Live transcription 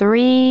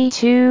Three,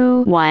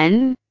 two,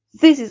 one.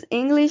 This is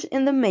English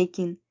in the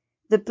Making,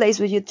 the place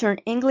where you turn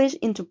English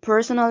into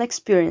personal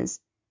experience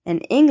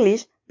and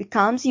English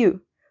becomes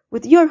you,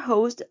 with your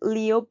host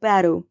Leo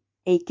Battle,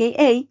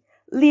 aka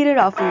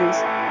Literophilus.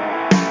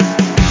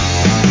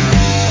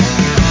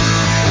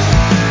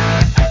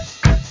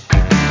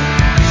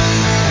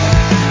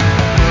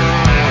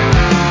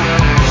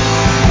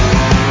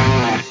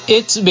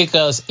 It's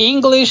because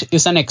English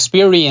is an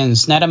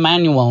experience, not a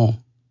manual.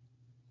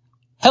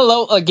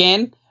 Hello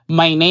again.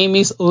 My name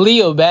is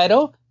Leo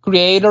Beto,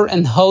 creator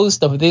and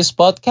host of this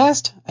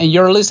podcast, and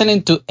you're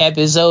listening to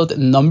episode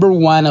number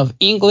 1 of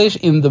English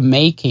in the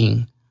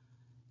Making.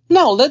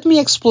 Now, let me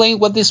explain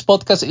what this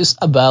podcast is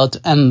about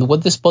and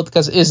what this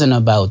podcast isn't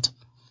about.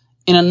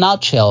 In a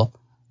nutshell,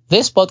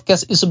 this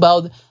podcast is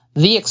about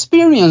the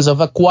experience of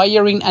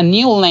acquiring a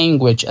new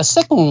language, a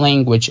second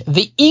language,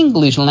 the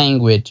English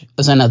language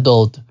as an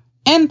adult,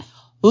 and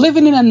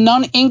living in a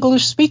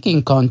non-English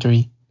speaking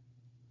country.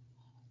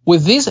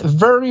 With this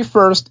very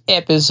first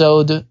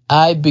episode,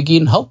 I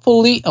begin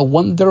hopefully a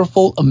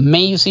wonderful,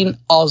 amazing,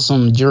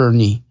 awesome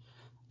journey.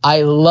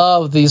 I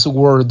love this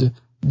word,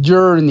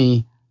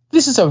 journey.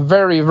 This is a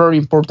very, very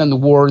important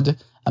word,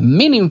 a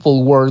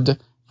meaningful word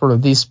for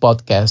this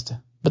podcast,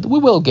 but we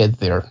will get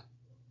there.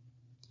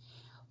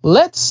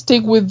 Let's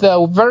stick with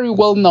the very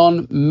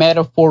well-known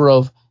metaphor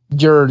of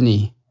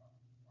journey,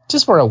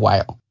 just for a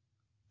while.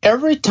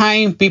 Every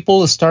time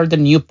people start a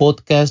new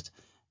podcast,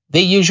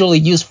 they usually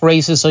use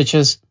phrases such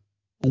as,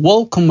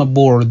 welcome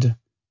aboard,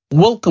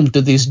 welcome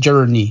to this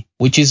journey,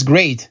 which is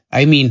great.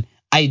 I mean,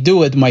 I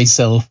do it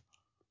myself.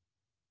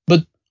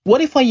 But what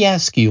if I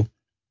ask you,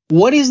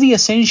 what is the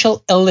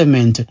essential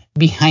element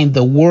behind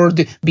the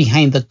word,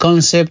 behind the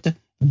concept,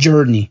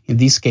 journey, in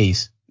this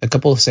case? A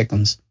couple of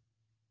seconds.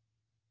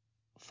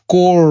 Of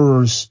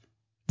course,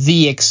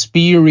 the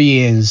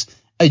experience.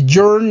 A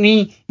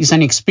journey is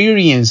an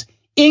experience.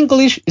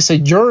 English is a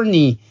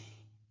journey.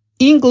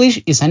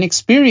 English is an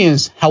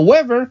experience.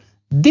 However,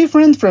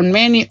 different from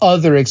many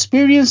other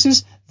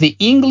experiences, the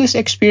English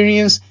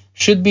experience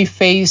should be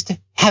faced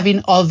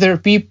having other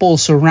people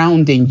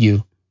surrounding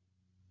you.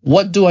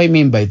 What do I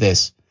mean by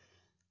this?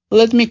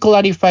 Let me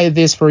clarify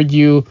this for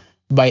you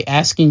by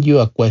asking you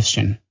a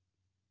question.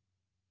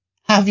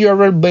 Have you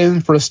ever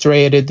been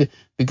frustrated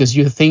because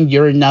you think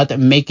you're not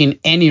making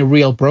any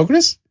real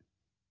progress?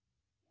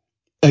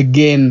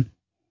 Again,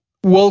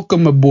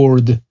 welcome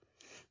aboard.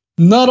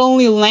 Not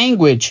only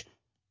language,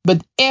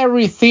 but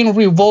everything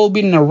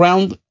revolving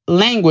around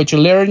language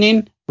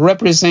learning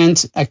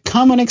represents a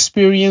common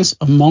experience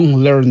among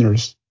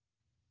learners.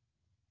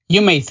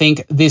 You may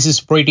think this is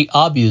pretty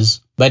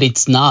obvious, but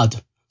it's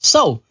not.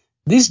 So,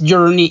 this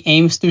journey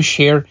aims to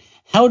share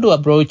how to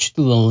approach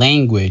to the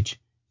language,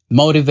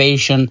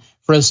 motivation,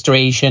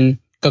 frustration,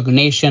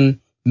 cognition,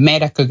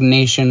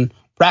 metacognition,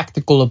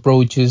 practical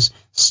approaches,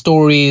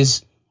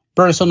 stories,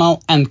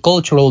 personal and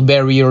cultural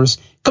barriers,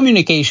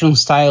 communication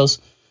styles,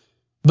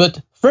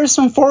 but first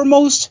and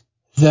foremost,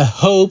 the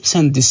hopes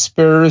and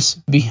despairs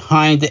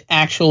behind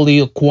actually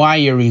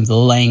acquiring the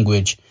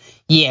language.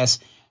 Yes,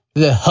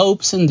 the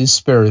hopes and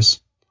despairs,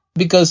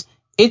 because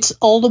it's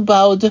all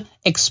about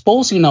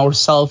exposing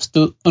ourselves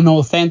to an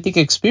authentic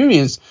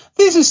experience.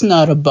 This is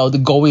not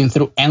about going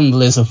through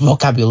endless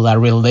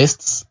vocabulary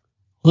lists.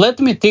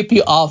 Let me tip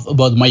you off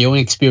about my own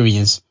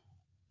experience.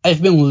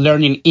 I've been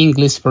learning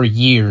English for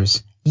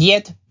years,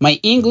 yet my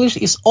English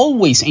is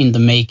always in the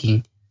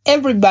making.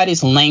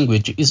 Everybody's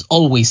language is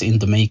always in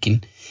the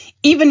making.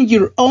 Even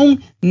your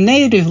own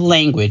native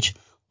language.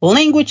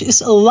 Language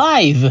is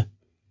alive.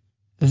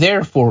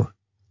 Therefore,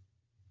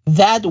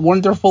 that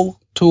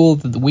wonderful tool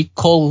that we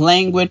call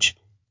language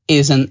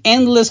is an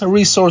endless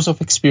resource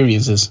of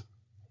experiences.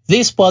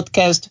 This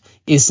podcast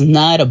is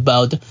not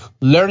about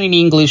learning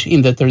English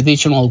in the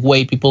traditional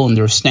way people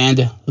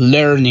understand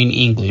learning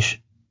English.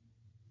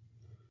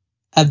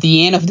 At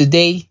the end of the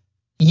day,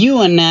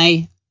 you and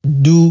I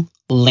do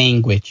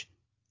language,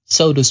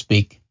 so to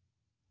speak.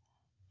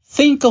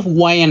 Think of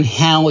why and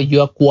how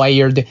you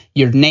acquired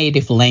your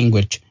native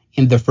language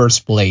in the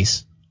first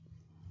place.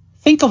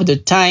 Think of the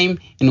time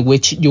in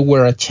which you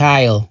were a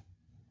child.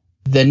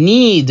 The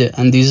need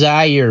and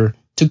desire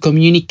to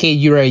communicate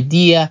your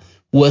idea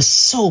was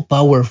so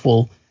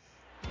powerful,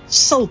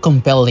 so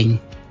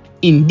compelling.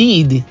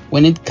 Indeed,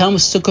 when it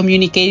comes to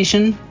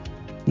communication,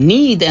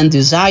 need and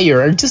desire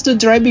are just the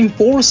driving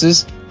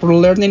forces for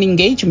learning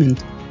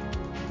engagement.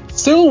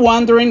 Still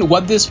wondering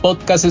what this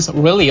podcast is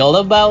really all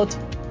about?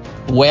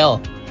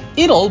 Well,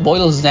 it all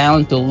boils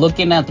down to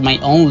looking at my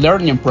own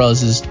learning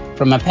process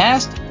from a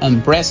past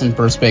and present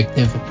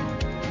perspective.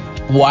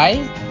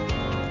 Why?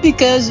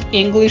 Because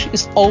English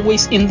is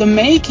always in the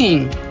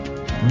making.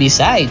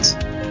 Besides,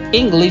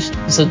 English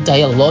is a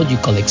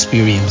dialogical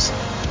experience.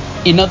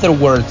 In other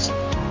words,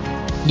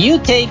 you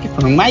take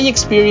from my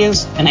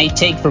experience and I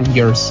take from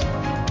yours.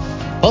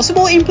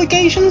 Possible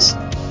implications?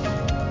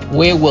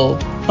 We will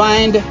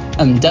find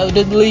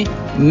undoubtedly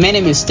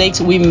many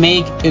mistakes we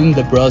make in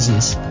the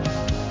process.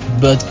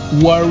 But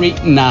worry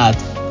not.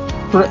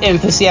 For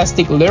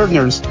enthusiastic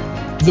learners,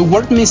 The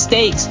word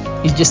mistakes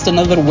is just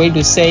another way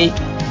to say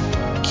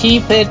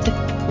keep it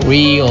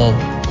real.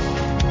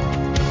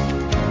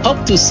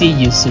 Hope to see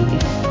you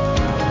soon.